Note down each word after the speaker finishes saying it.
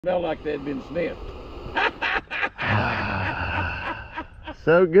Smelled like they'd been sniffed.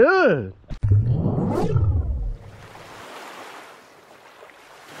 So good.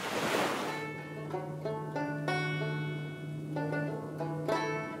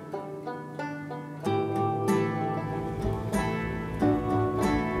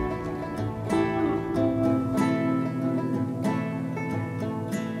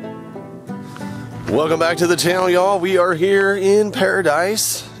 Welcome back to the channel, y'all. We are here in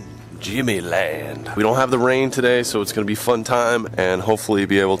paradise, Jimmy Land. We don't have the rain today, so it's gonna be a fun time and hopefully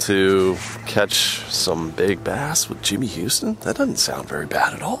be able to catch some big bass with Jimmy Houston. That doesn't sound very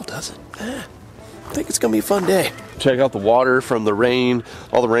bad at all, does it? I think it's gonna be a fun day. Check out the water from the rain,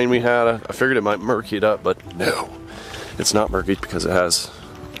 all the rain we had. I figured it might murky it up, but no, it's not murky because it has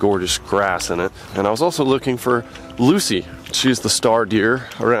gorgeous grass in it. And I was also looking for Lucy. She's the star deer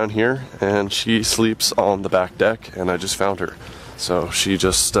around here, and she sleeps on the back deck, and I just found her. So she's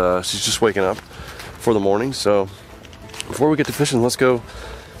just waking up for the morning. So before we get to fishing, let's go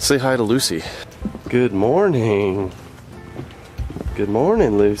say hi to Lucy. Good morning. Good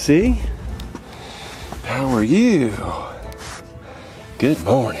morning, Lucy. How are you? Good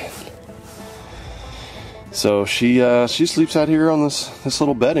morning. So she sleeps out here on this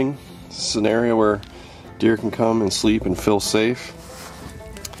little bedding. This is an area where deer can come and sleep and feel safe.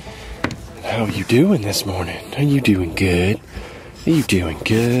 How are you doing this morning? Are you doing good? Are you doing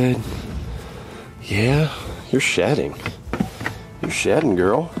good? Yeah, you're shedding. You're shedding,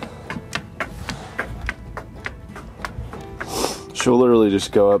 girl. She'll literally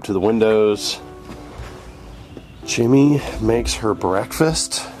just go up to the windows. Jimmy makes her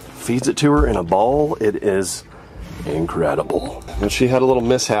breakfast, feeds it to her in a bowl. It is incredible. And she had a little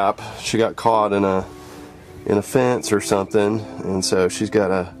mishap. She got caught in a fence or something, and so she's got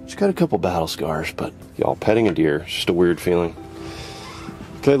a couple battle scars. But y'all, petting a deer is just a weird feeling.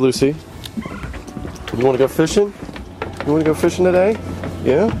 Okay, Lucy, you want to go fishing? You want to go fishing today?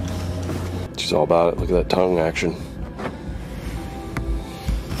 Yeah? She's all about it. Look at that tongue action.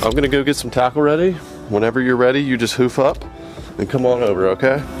 I'm gonna go get some tackle ready. Whenever you're ready, you just hoof up and come on over,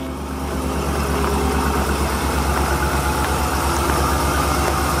 okay?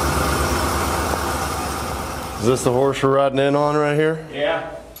 Is this the horse we're riding in on right here?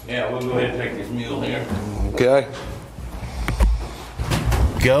 Yeah. Yeah, we'll go ahead and take this mule here. Okay.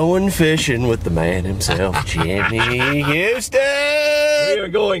 Going fishing with the man himself, Jimmy Houston. We are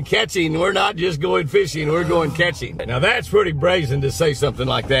going catching. We're not just going fishing. We're going catching. Now that's pretty brazen to say something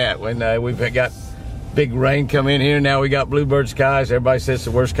like that when we've got big rain come in here. Now we got bluebird skies. Everybody says it's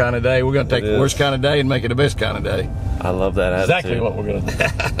the worst kind of day. We're going to take the worst kind of day and make it the best kind of day. I love that attitude. Exactly what we're going to do.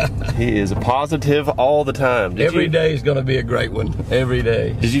 He is positive all the time. Every day is going to be a great one. Every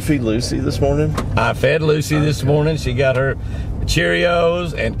day. Did you feed Lucy this morning? I fed Lucy this morning. She got her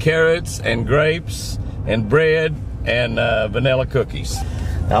Cheerios and carrots and grapes and bread and vanilla cookies.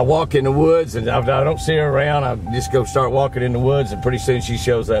 I walk in the woods and I don't see her around. I just go start walking in the woods, and pretty soon she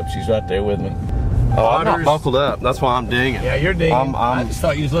shows up. She's right there with me. Oh, I'm not buckled up. That's why I'm dinging. Yeah, you're dinging. I just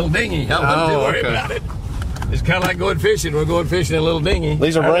thought you was a little dingy. I wasn't too worried about it. It's kind of like going fishing. We're going fishing in a little dinghy.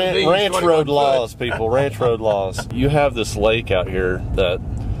 These are ranch road laws, people. Ranch road laws. You have this lake out here that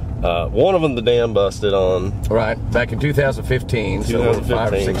one of them the dam busted on. Right, back in 2015. So we're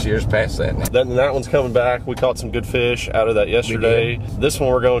 5 or 6 years past that now. Then that one's coming back. We caught some good fish out of that yesterday. This one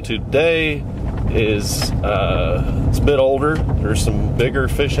we're going to today is it's a bit older. There's some bigger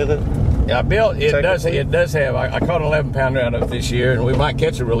fish in it. Yeah, it does have. I caught an 11-pounder out of it this year, and we might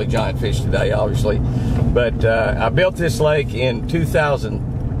catch a really giant fish today, obviously. But I built this lake in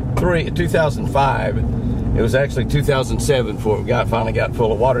 2005. It was actually 2007 before it finally got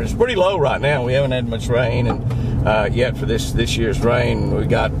full of water. It's pretty low right now. We haven't had much rain, and yet for this year's rain, we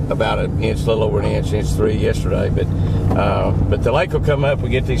got about an inch, a little over an inch, 1.3 yesterday. But the lake will come up. We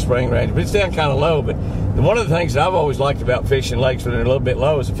get these spring rains, but it's down kind of low. But one of the things that I've always liked about fishing lakes when they're a little bit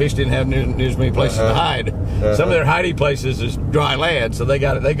low is the fish didn't have near as many places to hide. Some of their hiding places is dry land, so they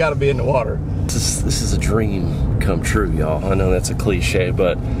got to be in the water. This is a dream come true, y'all. I know that's a cliche,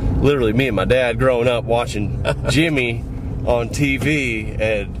 but literally me and my dad growing up watching Jimmy on TV,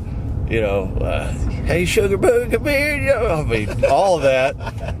 and you know, hey sugar boo, come here, you know, I mean all of that,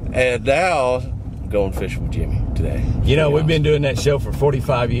 and now going fishing with Jimmy today. You know, we've been doing that show for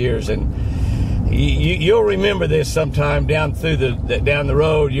 45 years, and you'll remember this sometime down the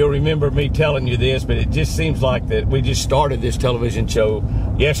road. You'll remember me telling you this, but it just seems like that we just started this television show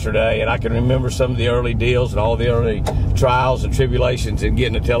yesterday, and I can remember some of the early deals and all the early trials and tribulations in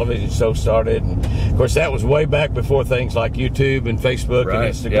getting a television show started. And of course, that was way back before things like YouTube and Facebook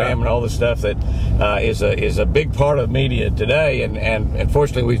and Instagram and all the stuff that is a big part of media today. And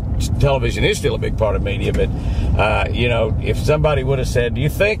fortunately, television is still a big part of media. But you know, if somebody would have said, "Do you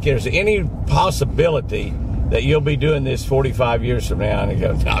think there's any possibility that you'll be doing this 45 years from now?" And he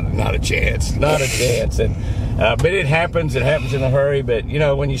goes, not a chance, not a chance. And but it happens in a hurry. But you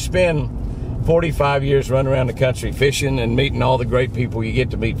know, when you spend 45 years running around the country fishing and meeting all the great people you get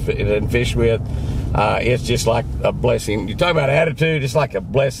to meet and fish with, it's just like a blessing. You talk about attitude, it's like a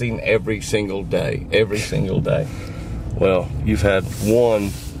blessing every single day, every single day. Well, you've had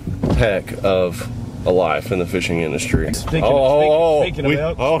one heck of a life in the fishing industry. Speaking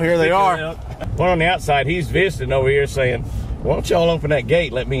of elk, here they are. One on the outside, he's visiting over here saying, "Why don't y'all open that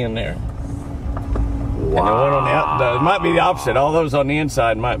gate, let me in there." Wow. And the one on the outside, it might be the opposite. All those on the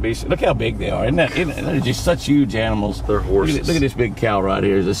inside might be. Look how big they are. Isn't they're just such huge animals. They're horses. Look at this big cow right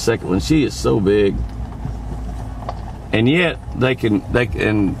here. The second one. She is so big. And yet they can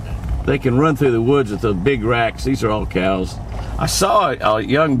run through the woods with those big racks. These are all cows. I saw a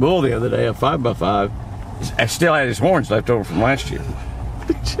young bull the other day, a 5x5. I still had his horns left over from last year.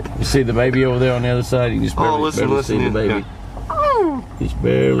 You see the baby over there on the other side? You can just barely see the baby. Yeah. Just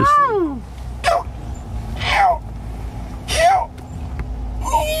barely see.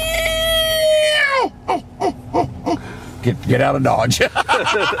 Get out of Dodge.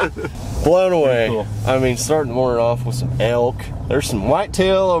 Blown away. Cool. I mean, starting the morning off with some elk. There's some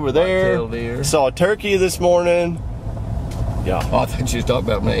whitetail over there. Whitetail deer. Saw a turkey this morning. Yeah. Oh, I thought you was talking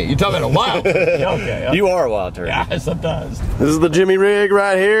about me. You're talking about a wild turkey. Okay. You are a wild turkey. Yeah, sometimes. This is the Jimmy rig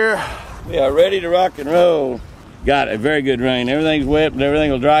right here. We are ready to rock and roll. Got a very good rain. Everything's wet, but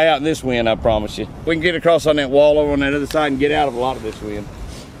everything will dry out in this wind, I promise you. We can get across on that wall over on that other side and get out of a lot of this wind.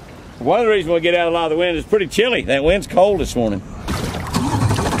 One of the reasons we get out of a lot of the wind is pretty chilly. That wind's cold this morning. Kind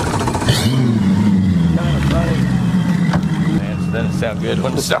of funny. Man, it doesn't sound good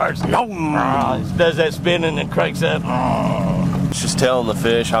when it starts. It does that spinning and cranks up. It's just telling the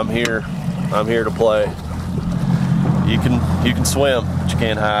fish, I'm here. I'm here to play. You can swim, but you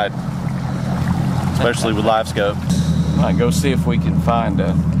can't hide. Especially with live scope. Might go see if we can find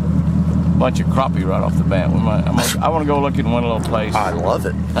a bunch of crappie right off the bat. I want to go look in one little place. I love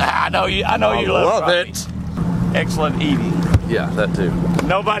it. I know you love it. Excellent eating. Yeah, that too.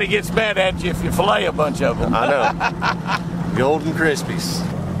 Nobody gets mad at you if you fillet a bunch of them. I know. Golden Crispies.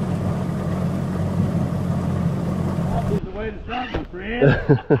 That is the way to start, my friend.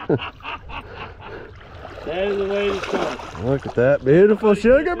 That is the way to start. Look at that beautiful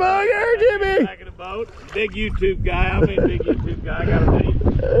sugar bugger, Jimmy. Back in the boat. Big YouTube guy. I'm a big YouTube guy. I got to be.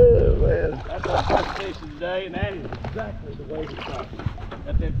 Oh, man. That's our first fish of the day, and that is exactly the way to start.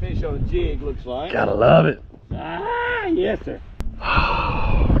 Got that fish on a jig, looks like. Gotta love it. Ah, yes, sir.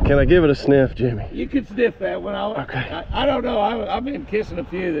 Can I give it a sniff, Jimmy? You could sniff that one. Okay. I don't know. I've been kissing a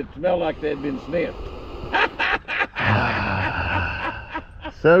few that smell like they'd been sniffed.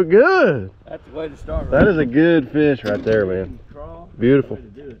 So good. That's the way to start. Right? That is a good fish right there, man. Beautiful.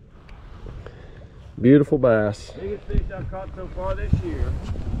 Beautiful bass. Biggest fish I've caught so far this year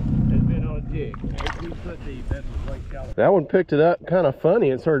has been on a jig. 18 foot deep. That's the Lake California. That one picked it up kind of funny.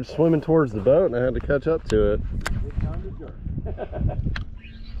 It started swimming towards the boat, and I had to catch up to it. Good time to jerk.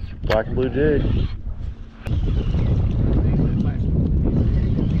 Black and blue jig.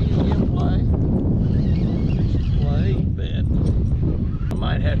 I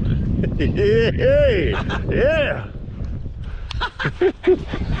might have to. Yeah.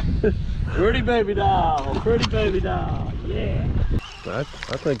 Pretty baby doll, pretty baby doll, yeah. I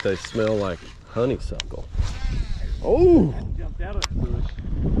think they smell like honeysuckle. Oh! Jumped out of the bush.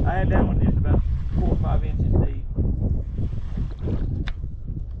 I had that one just about 4 or 5 inches deep.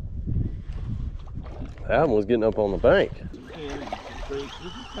 That one was getting up on the bank. Yeah, this is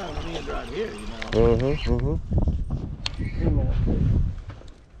kind of an end right here, you know.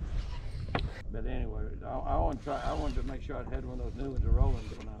 But anyway, I wanted to make sure I had one of those new ones rolling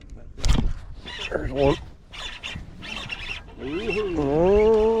when I There's one. Ooh.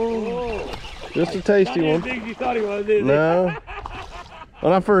 Oh, just a tasty one. Not as big as you thought he was, is No.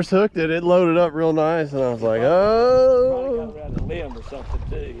 When I first hooked it, it loaded up real nice, and I was like, oh. Probably got around the limb or something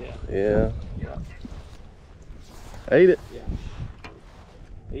too, yeah. Ate it. Yeah.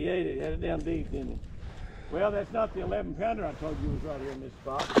 He ate it. He had it down deep, didn't he? Well, that's not the 11-pounder I told you was right here in this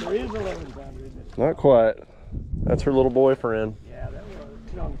spot. But there is an 11-pounder in this spot. Not quite. That's her little boyfriend. Yeah, that was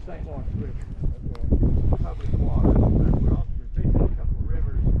on the St. Lawrence River. Public water. We're also fishing a couple of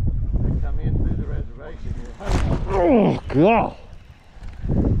rivers that come in through the reservation here. Oh, God.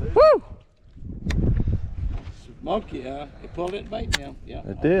 Monkey, huh? They pulled it bait down. Yeah.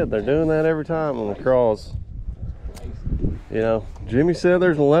 It did. They're doing that every time on the crawls. You know, Jimmy said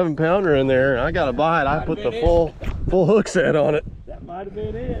there's an 11 pounder in there, and I got a bite. I put the full hook set on it. That might have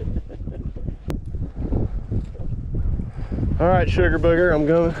been it. All right, sugar booger,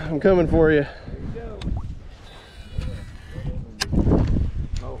 I'm coming for you. There you go.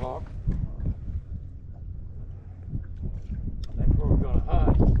 Mohawk. That's where we're going to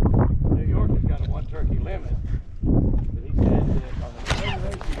hunt. New York has got a 1 turkey limit, but he said that on the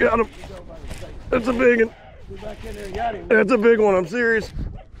regulation, Got him. That's a big one. Back in there, got him. That's a big one. I'm serious.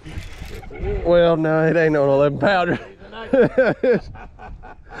 Well, no, it ain't no 11 pounder.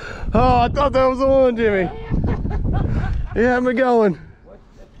 Oh, I thought that was the one, Jimmy. You had me going.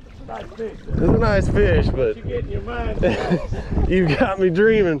 It's a nice fish. It's a nice fish, but You get in your mind. you got me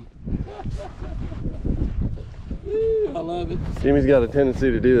dreaming. Ooh, I love it. Jimmy's got a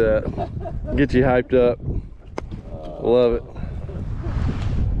tendency to do that. Get you hyped up. Love it.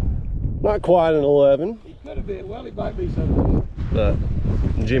 Not quite an 11. He could have been. Well, he might be something. But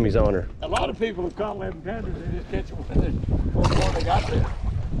Jimmy's on her. A lot of people have caught 11 pounders. They just catch them before they got there.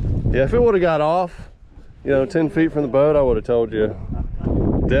 Yeah, if it would have got off, you know, 10 feet from the boat, I would have told you.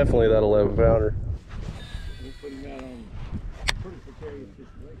 Definitely that 11 pounder. We put him out on a pretty precarious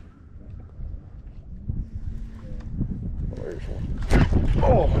situation. Where's one?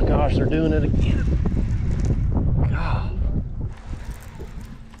 Oh my gosh, they're doing it again. God.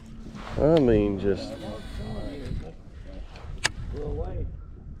 I mean, just. We're away.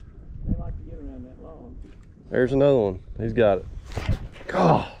 They like to get around that long. There's another one. He's got it.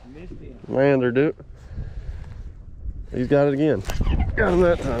 God. Man, they're doing. He's got it again. Got him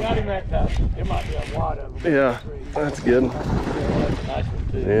that time. Got him that time. There might be a wad of them. Yeah, that's good. Nice one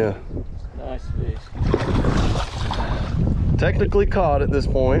too. Yeah. Nice fish. Technically caught at this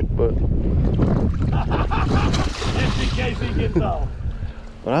point, but. Just in case he gets off.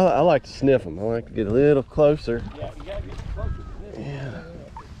 But I like to sniff them. I like to get a little closer. Yeah, you gotta get closer to this.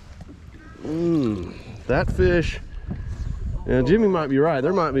 Yeah. That fish. Yeah, Jimmy might be right.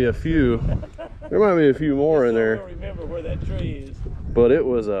 There might be a few. There might be a few more in I there. don't remember where that tree is. But it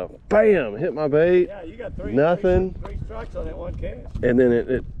was a bam, hit my bait. Yeah, you got three strikes on that one cast. And then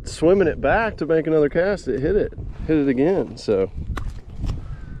it swimming it back to make another cast. It hit it again. So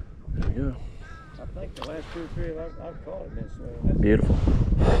there you go. I think the last 2 or 3 I've caught it this way. Beautiful.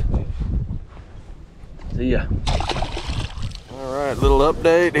 See ya. All right, little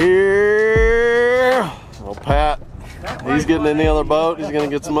update here. Oh, Pat, he's getting in the other boat. He's gonna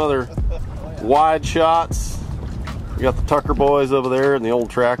get some other wide shots. We got the Tucker boys over there and the old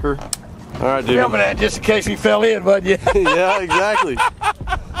tracker. All right, dude. Filming that just in case he fell in, wasn't you? Yeah, exactly.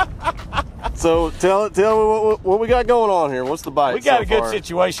 So tell me what we got going on here. What's the bite? We got so a good far?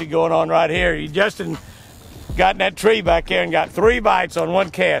 situation going on right here. Justin got in that tree back there and got 3 bites on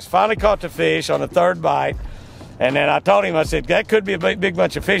one cast. Finally caught the fish on the 3rd bite. And then I told him, I said, that could be a big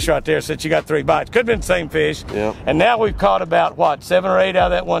bunch of fish right there since you got 3 bites. Could have been the same fish. Yeah. And now we've caught about, what, 7 or 8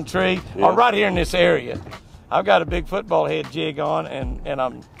 out of that one tree? Yeah. Or right here in this area. I've got a big football head jig on, and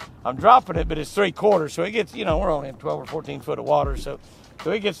I'm dropping it, but it's 3/4. So it gets, you know, we're only in 12 or 14 foot of water. So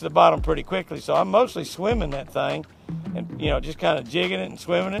it gets to the bottom pretty quickly. So I'm mostly swimming that thing and, you know, just kind of jigging it and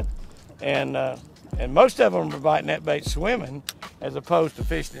swimming it. And most of them are biting that bait swimming as opposed to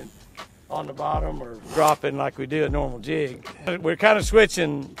fishing it on the bottom or dropping like we do a normal jig. We're kind of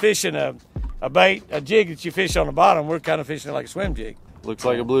switching fishing a jig that you fish on the bottom. We're kind of fishing it like a swim jig. Looks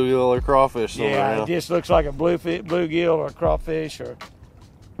like a bluegill or crawfish somewhere. Yeah, it just looks like a bluegill or a crawfish or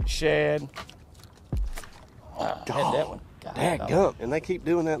shad. Had that one. Dadgum. And they keep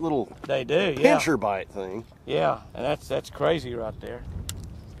doing that little They do, yeah. pincher bite thing. Yeah, and that's crazy right there.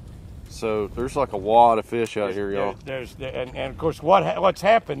 So there's like a wad of fish out here, y'all. And of course what's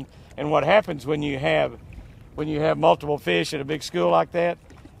happened and what happens when you have multiple fish in a big school like that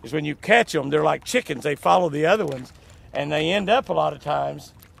is when you catch them, they're like chickens. They follow the other ones, and they end up a lot of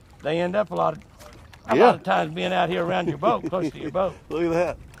times being out here around your boat, close to your boat. Look at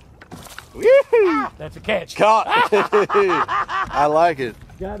that. That's a catch. Caught. I like it.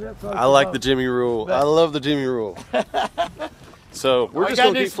 I like the Jimmy rule. I love the Jimmy rule. So we're just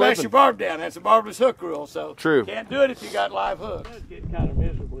gonna keep smash flipping. your barb down. That's a barbless hook rule. So True. Can't do it if you got live hooks. It's getting kind of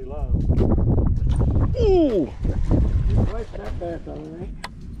miserably low. Ooh. That bass on me.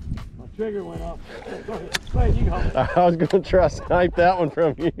 My trigger went off. Go ahead. Go ahead, you can hold it. I was gonna try to snipe that one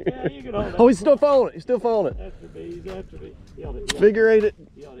from you. Yeah, you can hold it. Oh, he's still following it. He's still following it. That's the bees. That's the bees. Figure 8 it.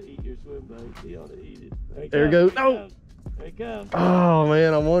 You ought to eat your swim bait. You ought to eat it. There it goes. Oh. There it comes. Oh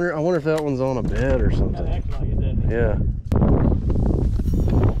man, I wonder if that one's on a bed or That something. acts like it, doesn't it? Yeah.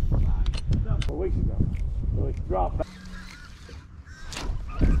 4 weeks ago. So it's drop back.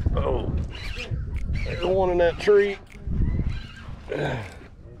 Oh, there's one in that tree.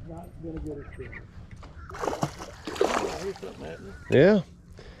 Not gonna get a tree. Yeah.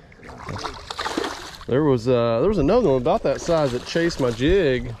 There was another one about that size that chased my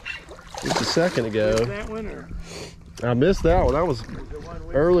jig just a second ago. That one, or? I missed that one. I was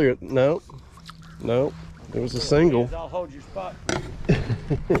earlier. Nope. It was a single. I'll hold your spot.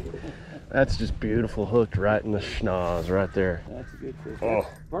 That's just beautiful, hooked right in the schnoz right there. That's a good fish. Oh,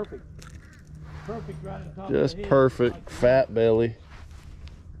 Perfect. Perfect right on top just of the head. perfect, fat belly.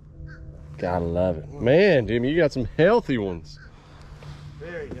 Gotta love it. Man, Jimmy, you got some healthy ones.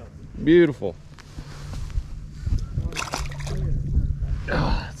 Very healthy. Beautiful.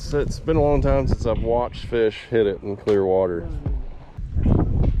 It's been a long time since I've watched fish hit it in clear water.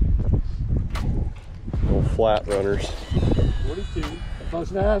 Little flat runners. 42.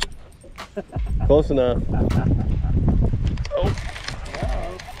 Close enough. Close enough. Oh,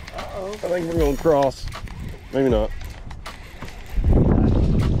 Uh-oh. I think we're going to cross. Maybe not.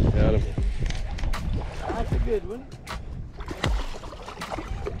 Got him. That's a good one.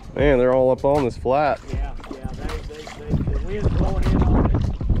 Man, they're all up on this flat. Yeah. The wind's blowing in on it.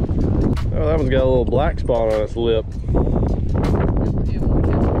 Oh, that one's got a little black spot on its lip.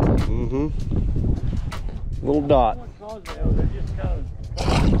 Mm-hmm. Little dot.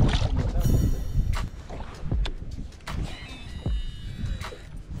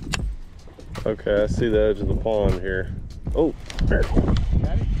 Okay, I see the edge of the pond here. Oh, there. Got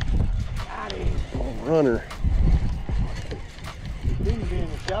it? Got it. Oh, runner. He seems to be in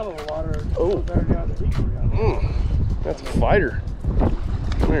the shallow water. Oh. That's a fighter.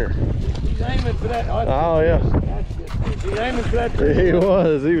 Come here. He's aiming for that. Oh, yeah. That's good. He's aiming for that. He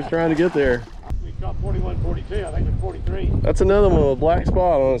was. He was trying to get there. We caught 41, 42. I think it's 43. That's another one with a black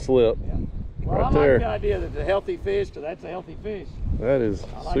spot on its lip. Yeah. Well, Right I like there. the idea that it's a healthy fish, so that's a healthy fish. That is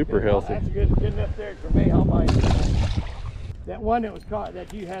I like super that. healthy. That's good enough there for me. I'll buy it. That one that was caught,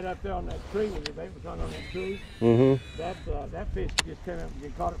 that you had up there on that tree, when your bait was on that tree, Mm-hmm. that fish just came up and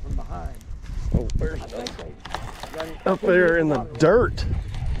you caught it from behind. Oh, there's I think they got it up there in the dirt.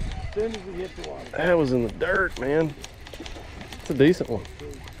 As soon as it hit the water. That was in the dirt, man. It's a decent one.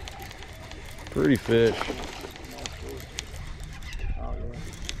 Pretty fish. Oh, yeah.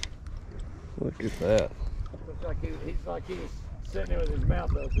 Look at that. Looks like he's like he was sitting there with his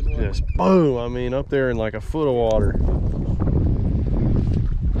mouth open. Just boom. I mean, up there in like a foot of water.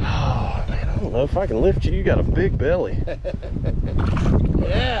 Oh, man, I don't know if I can lift you. You got a big belly.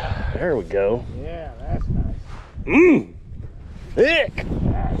 Yeah. There we go. Yeah, that's nice. Mmm. Thick.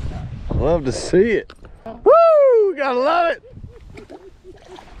 That's nice. Love to see it. Woo! Gotta love it.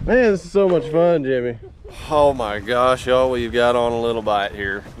 Man, this is so much fun, Jimmy. Oh my gosh, y'all, we've got on a little bite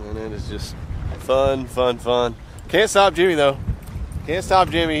here. And it is just fun. Can't stop Jimmy, though. Can't stop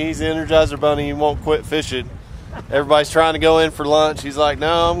Jimmy. He's the Energizer Bunny. He won't quit fishing. Everybody's trying to go in for lunch. He's like,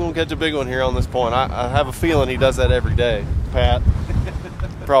 no, I'm going to catch a big one here on this point. I have a feeling he does that every day. Pat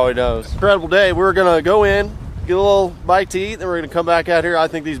probably knows. Incredible day. We're going to go in, get a little bite to eat, then we're going to come back out here. I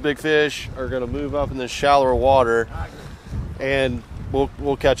think these big fish are going to move up in this shallower water, and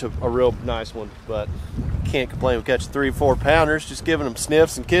we'll catch a real nice one. But can't complain. We catch 3-4 pounders, just giving them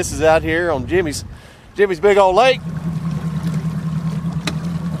sniffs and kisses out here on Jimmy's big old lake.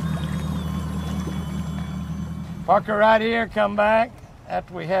 Park her right here, come back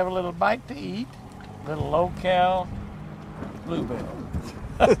after we have a little bite to eat. Little low-cal bluebell.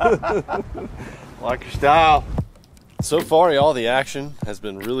 Like your style. So far, y'all, the action has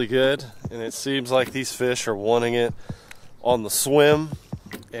been really good, and it seems like these fish are wanting it on the swim.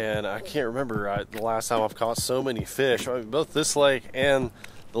 And I can't remember the last time I've caught so many fish. I mean, both this lake and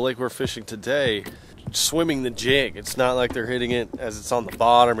the lake we're fishing today, swimming the jig. It's not like they're hitting it as it's on the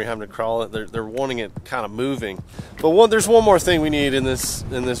bottom or having to crawl it. They're wanting it kind of moving. But there's one more thing we need in this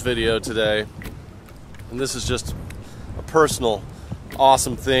video today, and this is just a personal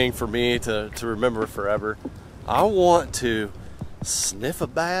awesome thing for me to remember forever. I want to sniff a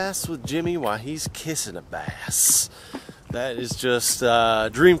bass with Jimmy while he's kissing a bass. That is just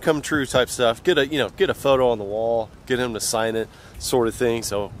dream come true type stuff. Get a photo on the wall, get him to sign it, sort of thing.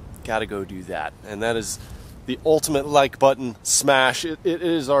 So gotta go do that. And that is the ultimate like button smash. It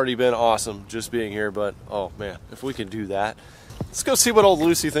has already been awesome just being here, but oh man, if we can do that. Let's go see what old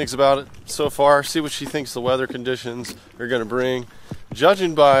Lucy thinks about it so far, see what she thinks the weather conditions are gonna bring.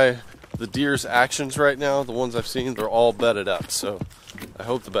 Judging by the deer's actions right now, the ones I've seen, they're all bedded up. So I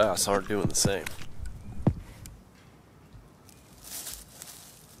hope the bass aren't doing the same.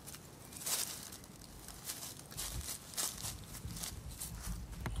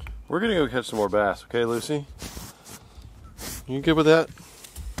 We're gonna go catch some more bass, okay, Lucy? You good with that?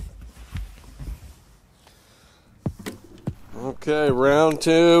 Okay, round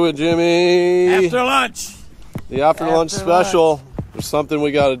 2 with Jimmy. After lunch. The after lunch special. There's something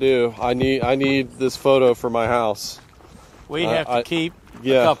we got to do. I need this photo for my house. We have to keep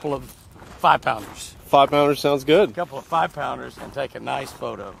a couple of 5-pounders. 5-pounder sounds good. A couple of 5-pounders and take a nice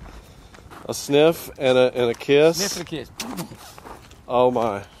photo. A sniff and a kiss. Sniff and a kiss. Oh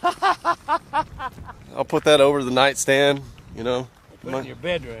my. I'll put that over the nightstand, you know. Put it in your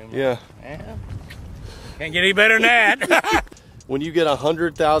bedroom. Yeah. Can't get any better than that. When you get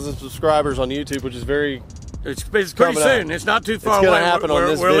 100,000 subscribers on YouTube, which is it's pretty soon. It's not too far away. It's going to happen on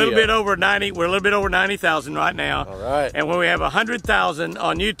this video. We're a little bit over 90. We're a little bit over 90,000 right now. All right. And when we have 100,000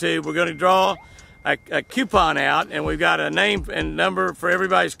 on YouTube, we're going to draw a coupon out, and we've got a name and number for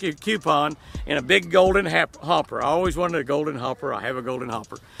everybody's coupon in a big golden hopper. I always wanted a golden hopper. I have a golden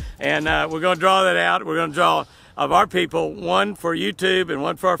hopper. And we're going to draw that out. We're going to draw of our people, one for YouTube and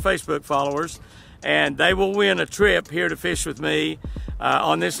one for our Facebook followers. And they will win a trip here to fish with me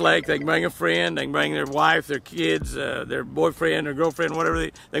on this lake. They can bring a friend, they can bring their wife, their kids, their boyfriend or girlfriend, whatever.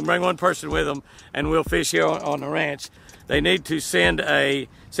 They can bring one person with them, and we'll fish here on the ranch. They need to send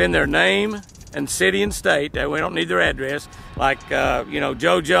their name and city and state. We don't need their address, like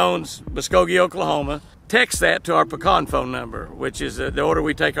Joe Jones, Muskogee, Oklahoma. Text that to our pecan phone number, which is the order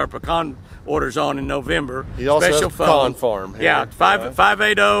we take our pecan orders on in November. He also has a pecan farm here. Yeah,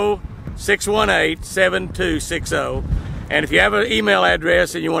 580-618-7260. And if you have an email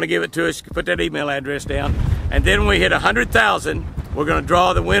address and you want to give it to us, you can put that email address down. And then when we hit 100,000, we're going to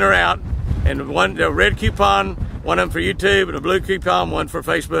draw the winner out. And the red coupon, one of them for YouTube, and a blue coupon, one for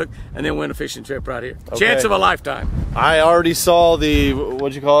Facebook, and then win a fishing trip right here. Okay. Chance of a lifetime. I already saw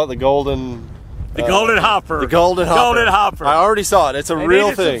what'd you call it? The golden... The golden hopper. The golden hopper. Golden hopper. I already saw it. It's a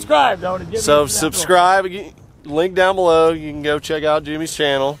real thing. Subscribe, don't it? So subscribe. Link down below. You can go check out Jimmy's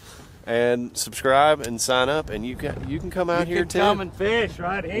channel and subscribe and sign up, and you can come out here too. Come and fish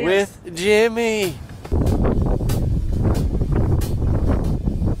right here with Jimmy.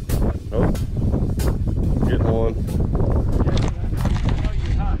 Oh, getting one.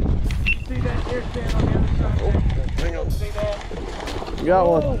 See that deer stand on the other side? Hang on. See that? You got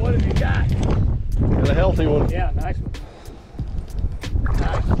one. What have you got? Got a healthy one. Yeah, nice one.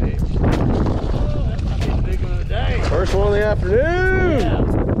 Nice fish. Oh, that might be the big one of the day. First one of the afternoon. Yeah.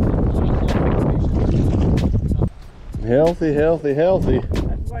 Healthy, healthy, healthy. That's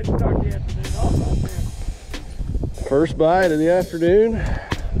the way to start the afternoon off right there. First bite of the afternoon.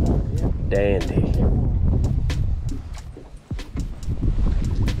 Dandy.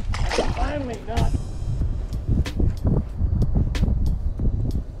 Finally not.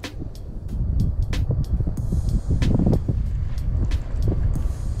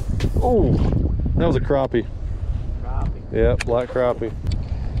 Oh, that was a crappie. Crappie. Yeah, black crappie.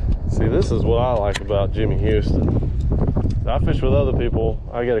 See, this is what I like about Jimmy Houston. I fish with other people,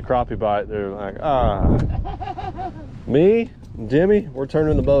 I get a crappie bite, they're like, ah. Me and Jimmy, we're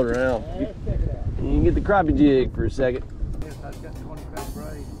turning the boat around. Let's check it out. You can get the crappie jig for a second. Yes, I've got 20-pound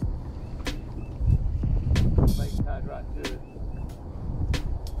braid. Bait tied right to it.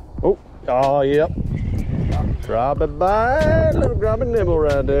 Oh, yep. Crappie bite, little crappie nibble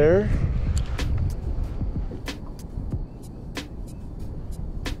right there.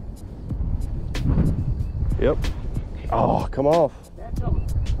 Yep. Oh, come off.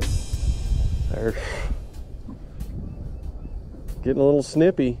 There. Getting a little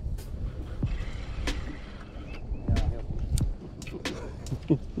snippy.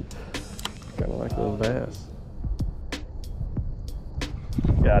 Kind of like those bass.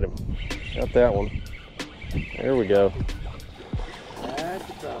 Got him. Got that one. There we go. That's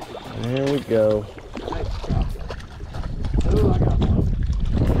a crappie. There we go. Nice crappie. Ooh, I got one.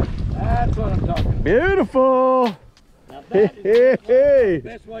 That's what I'm talking about. Beautiful. Now that is one of the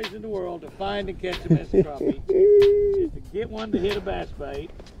best ways in the world to find and catch a mess of crappie is to get one to hit a bass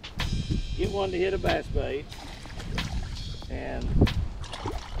bait. Get one to hit a bass bait. And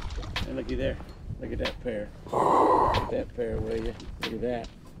looky there. Look at that pair. Look at that pair, will you? Look at that.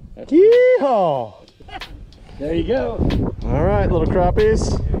 That's Yeehaw! there you go. All right, little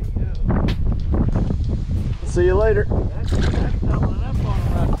crappies. There you go. See you later. That's doubling up on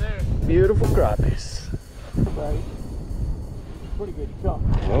them right there. Beautiful crappies. Right. Pretty good chunk.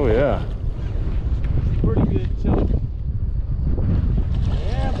 Oh yeah. Pretty good chunk.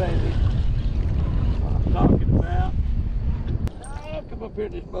 Yeah, baby. What I'm talking about. Oh, come up here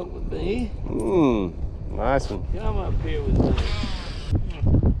in this boat with me. Nice one. Come up here with me.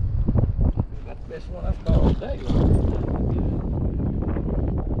 That's the best one I've caught all day.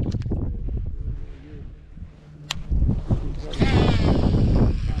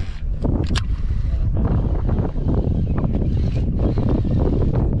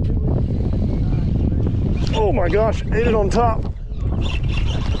 my gosh, ate it on top.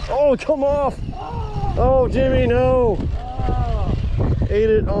 Oh, come off. Oh, Jimmy, no. Ate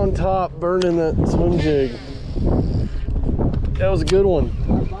it on top, burning that swim jig. That was a good one.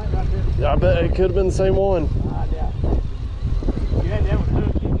 I bet it could have been the same one.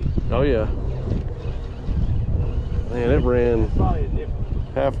 Oh yeah. Man, it ran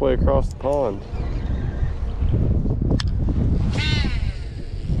halfway across the pond.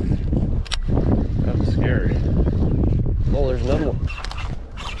 That was scary. Oh, there's another one.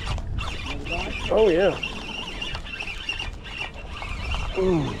 Oh yeah.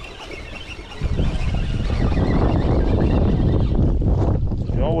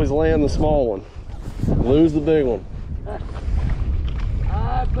 You always land the small one, lose the big one.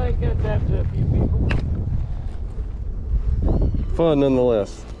 I think that's happened to a few people. Fun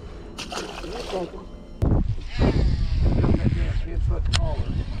nonetheless.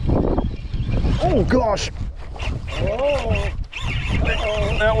 Oh gosh! Oh,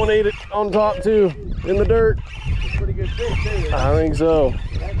 That one ate it on top too, in the dirt. pretty good fish too. I think so.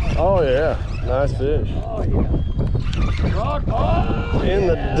 Oh yeah, nice fish. Oh yeah. Rock on. In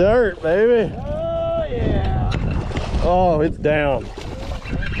the dirt, baby. Oh yeah. Oh, it's down.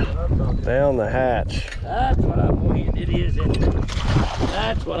 Down the hatch. That's what it is, isn't it?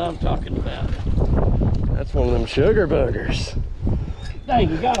 That's what I'm talking about. That's one of them sugar buggers.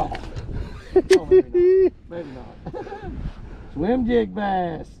 Dang, you got off. Oh, maybe not. Maybe not. Swim jig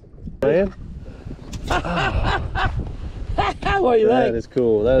bass. Man. What do you That think? is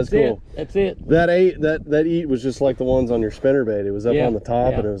cool. That is cool. That's it. That eat was just like the ones on your spinnerbait. It was up on the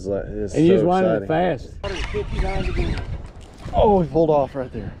top, and it was like it's and you so just winding exciting. it fast. Oh, he pulled off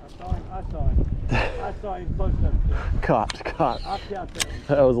right there. I saw him. I saw him close enough. Caught. I'll count that.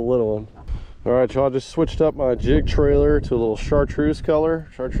 That was a little one. All right, y'all, just switched up my jig trailer to a little chartreuse color,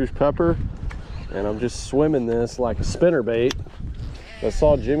 chartreuse pepper, and I'm just swimming this like a spinnerbait. I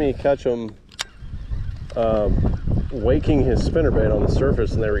saw Jimmy catch them waking his spinnerbait on the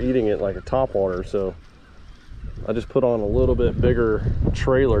surface, and they were eating it like a topwater, so I just put on a little bit bigger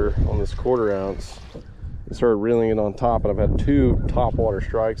trailer on this 1/4 ounce and started reeling it on top, and I've had 2 topwater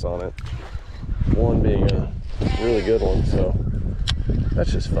strikes on it, one being a really good one, so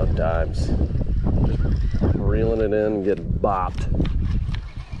that's just fun times. Just reeling it in and getting bopped.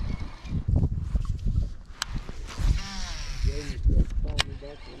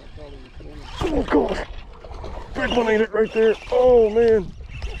 Oh gosh, big one ate it right there. Oh man.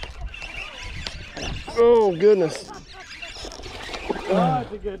 Oh goodness. Oh,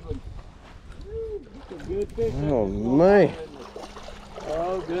 that's a good one. That's a good fish. Oh man.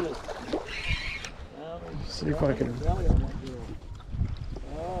 Oh goodness. Let's see if I can.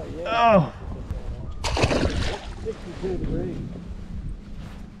 Oh yeah. Oh. 62 degrees.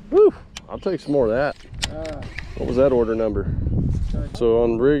 Woo. I'll take some more of that. What was that order number? So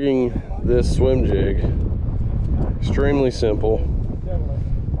on rigging this swim jig, extremely simple,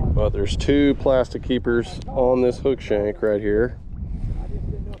 but there's 2 plastic keepers on this hook shank right here,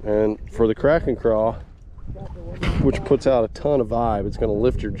 and for the Kraken craw, which puts out a ton of vibe, it's going to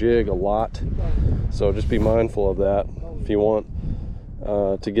lift your jig a lot, so just be mindful of that. If you want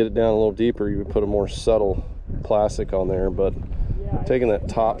to get it down a little deeper, you would put a more subtle plastic on there, but taking that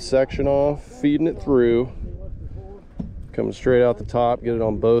top section off, feeding it through, coming straight out the top, get it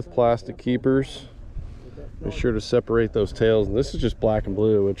on both plastic keepers. Make sure to separate those tails, and this is just black and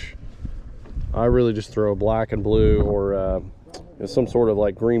blue, which I really just throw black and blue, or some sort of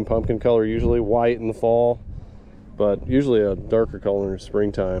like green pumpkin color, usually white in the fall, but usually a darker color in the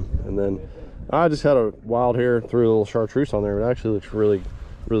springtime. And then I just had a wild hair, threw a little chartreuse on there. It actually looks really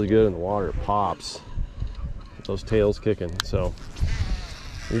good in the water. It pops with those tails kicking. So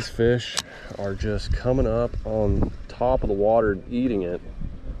these fish are just coming up on top of the water, eating it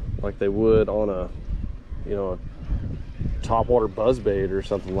like they would on a, you know, a topwater buzzbait or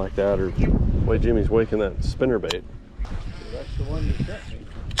something like that, or the way Jimmy's waking that spinnerbait. That's the one you sent me.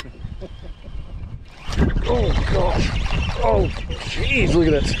 Oh gosh. Oh jeez, look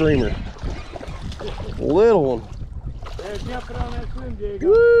at that streamer. Little one. They're jumping on that swim jig.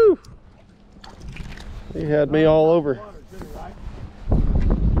 Woo! He had me all over.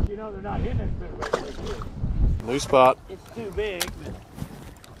 You know they're not hitting that spinnerbait. New spot. It's too big.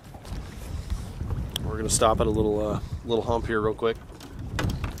 We're gonna stop at a little hump here real quick.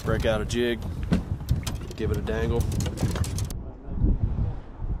 Break out a jig. Give it a dangle.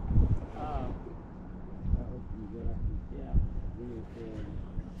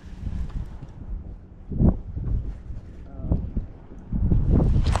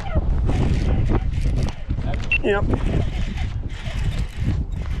 Yep.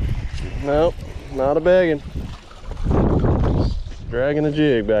 Nope, not a begging. Dragging a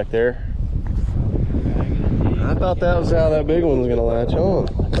jig back there. I thought that was how that big one was gonna latch on.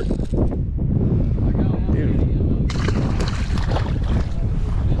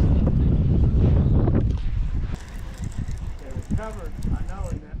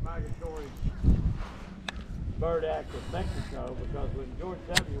 Bird Act of Mexico, because when George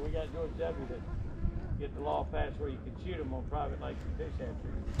W., we got George W. to get the law passed where you can shoot them on private lakes and fish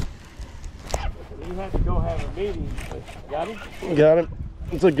hatcheries. So you have to go have a meeting. Got him? Got him.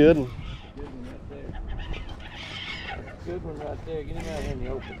 It's a good one. Good one right there. Good one right there. Get him out here in the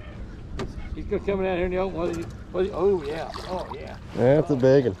open. He's coming out here in the open. Oh yeah. Oh yeah. That's a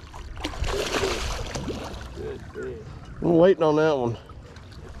big one. Good fish. I'm waiting on that one.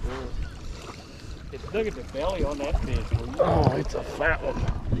 Look at the belly on that fish. Oh, it's a fat one.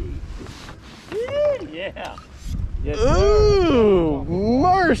 Yeah. Yes, ooh,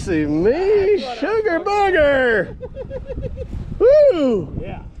 mercy me, sugar booger. Woo!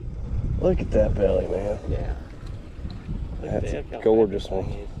 Yeah. Look at that belly, man. Yeah. That's a gorgeous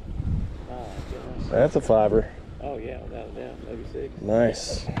one. That's a fiber. Oh yeah, without a doubt. Maybe 6.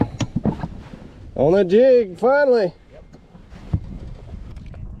 Nice. On that jig, finally. Yep.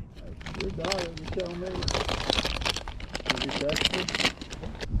 Your daughter, you tell me. Did you text me?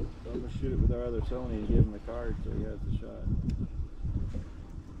 I'm gonna shoot it with our other Sony and give him the card so he has the shot.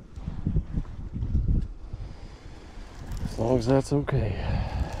 As long as that's okay.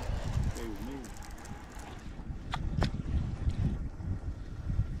 Okay with me.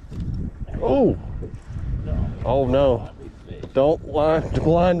 Oh! No. Oh no. Don't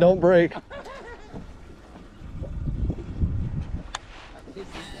line, don't break.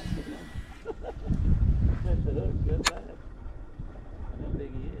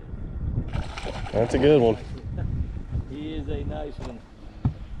 That's a good one. He is a nice one.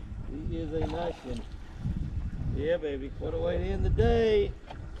 He is a nice one. Yeah, baby. What a way to end the day.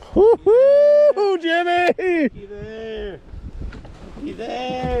 Woo-hoo, Jimmy! He there. He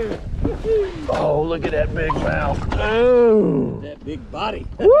there. Oh, look at that big mouth. Oh! That big body.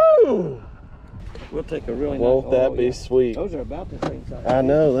 Woo! We'll take a really Won't nice. that be sweet? Those are about the same size. I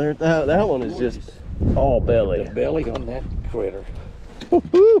know. That one is just all belly. The belly on that critter.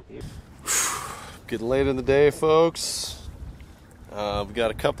 Getting late in the day, folks. We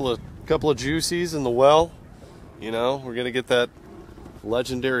got a couple of juicies in the well. You know, we're gonna get that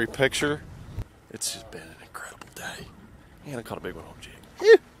legendary picture. It's just been an incredible day. Man, I caught a big one on jig.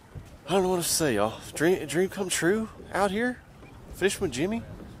 I don't know what to say, y'all. Dream come true out here. Fishing with Jimmy,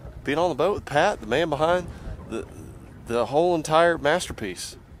 being on the boat with Pat, the man behind the whole entire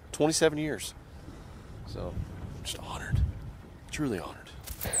masterpiece. 27 years. So, just honored. Truly honored.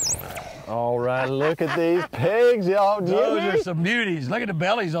 All right, look at these pigs, y'all. Those are some beauties. Look at the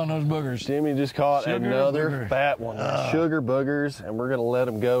bellies on those boogers. Jimmy just caught Sugar another booger. fat one. Sugar boogers, and we're going to let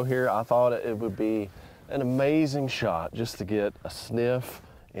them go here. I thought it would be an amazing shot just to get a sniff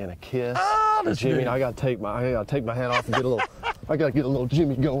and a kiss. That's Jimmy, good. I got to take my hat off and get a little. I got to get a little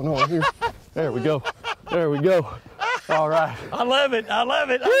Jimmy going on here. There we go. There we go. All right. I love it. I love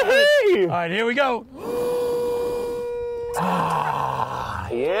it. I love it. All right, here we go.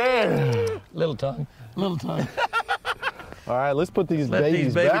 Yeah. Little tongue. Little tongue. All right, let's put these Let babies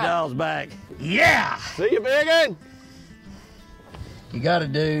these baby back. dolls back. Yeah. See you, biggin'. You got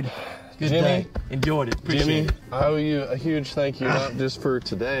it, dude. Good Jimmy. day. Enjoyed it. Appreciate Jimmy, it. I owe you a huge thank you, not just for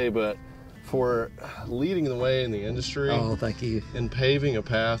today, but for leading the way in the industry. Oh, thank you. And paving a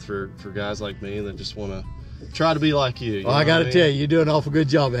path for guys like me that just want to try to be like you. Well, I got to tell you, you're doing an awful good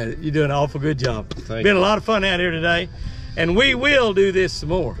job at it. You're doing an awful good job. Thank Been you. a lot of fun out here today, and we will do this some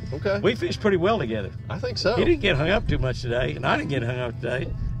more. Okay. We fished pretty well together. I think so. He didn't get hung up too much today, and I didn't get hung up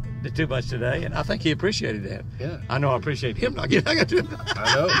too much today, and I think he appreciated that. Yeah. I know I appreciate him not getting hung up too much.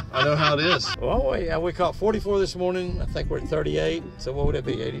 I know how it is. Well, we caught 44 this morning. I think we're at 38. So what would it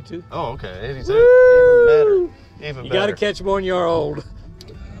be, 82? Oh, okay. 82. Even better. Even You better. got to catch more than you're old.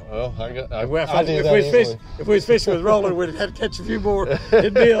 Well, I do that If we was fishing with Roland, we'd have to catch a few more.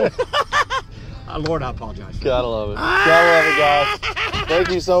 It'd be Lord, I apologize. Gotta love it. Gotta love it, guys. Thank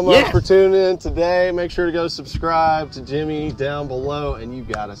you so much for tuning in today. Make sure to go subscribe to Jimmy down below, and you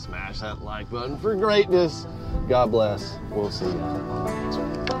gotta smash that like button for greatness. God bless. We'll see you.